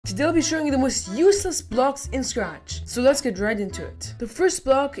Today I'll be showing you the most useless blocks in Scratch. So let's get right into it. The first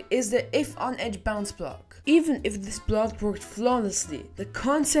block is the if on edge bounce block. Even if this block worked flawlessly, the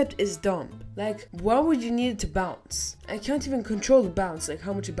concept is dumb. Like, why would you need it to bounce? I can't even control the bounce, like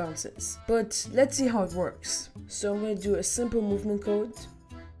how much it bounces. But let's see how it works. So I'm going to do a simple movement code.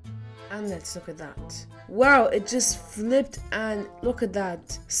 And let's look at that. Wow, it just flipped, and look at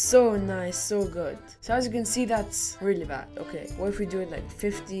that. So nice, so good. So as you can see, that's really bad. Okay, what if we do it like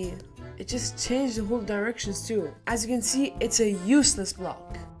 50? It just changed the whole directions too. As you can see, it's a useless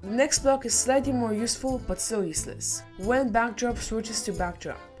block. The next block is slightly more useful, but still useless. When backdrop switches to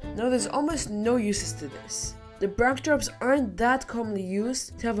backdrop. Now there's almost no uses to this. The backdrops aren't that commonly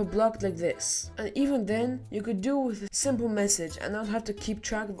used to have a block like this. And even then, you could do it with a simple message and not have to keep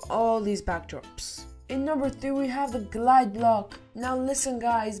track of all these backdrops. In number 3, we have the glide block. Now listen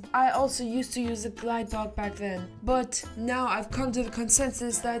guys, I also used to use the glide block back then, but now I've come to the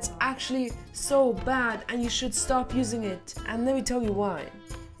consensus that it's actually so bad and you should stop using it. And let me tell you why.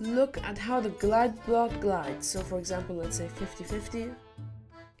 Look at how the glide block glides. So for example, let's say 50-50.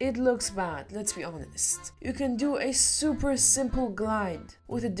 It looks bad, let's be honest. You can do a super simple glide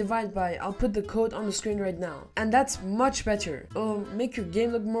with a divide by. I'll put the code on the screen right now. And that's much better. It'll make your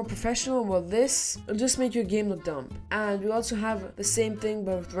game look more professional, while this will just make your game look dumb. And we also have the same thing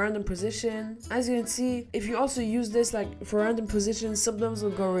but with random position. As you can see, if you also use this like for random positions, sometimes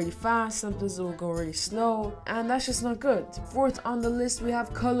it'll go really fast, sometimes it will go really slow. And that's just not good. Fourth on the list, we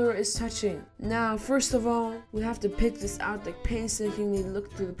have color is touching. Now, first of all, we have to pick this out like painstakingly,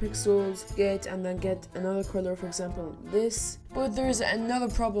 look through the pixels, and then get another color, for example this. But there's another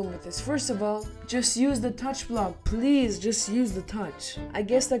problem with this. First of all, just use the touch block. Please just use the touch. I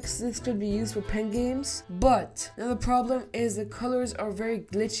guess like this could be used for pen games, but another problem is the colors are very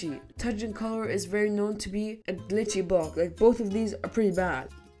glitchy. Touch and color is very known to be a glitchy block. Like both of these are pretty bad,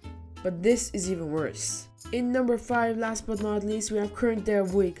 but this is even worse. In number 5, last but not least, we have current day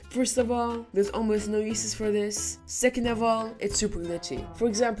of week. First of all, there's almost no uses for this. Second of all, it's super glitchy. For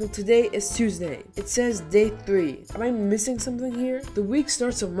example, today is Tuesday. It says day 3. Am I missing something here? The week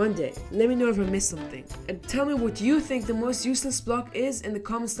starts on Monday. Let me know if I missed something. And tell me what you think the most useless block is in the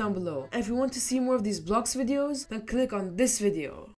comments down below. And if you want to see more of these blocks videos, then click on this video.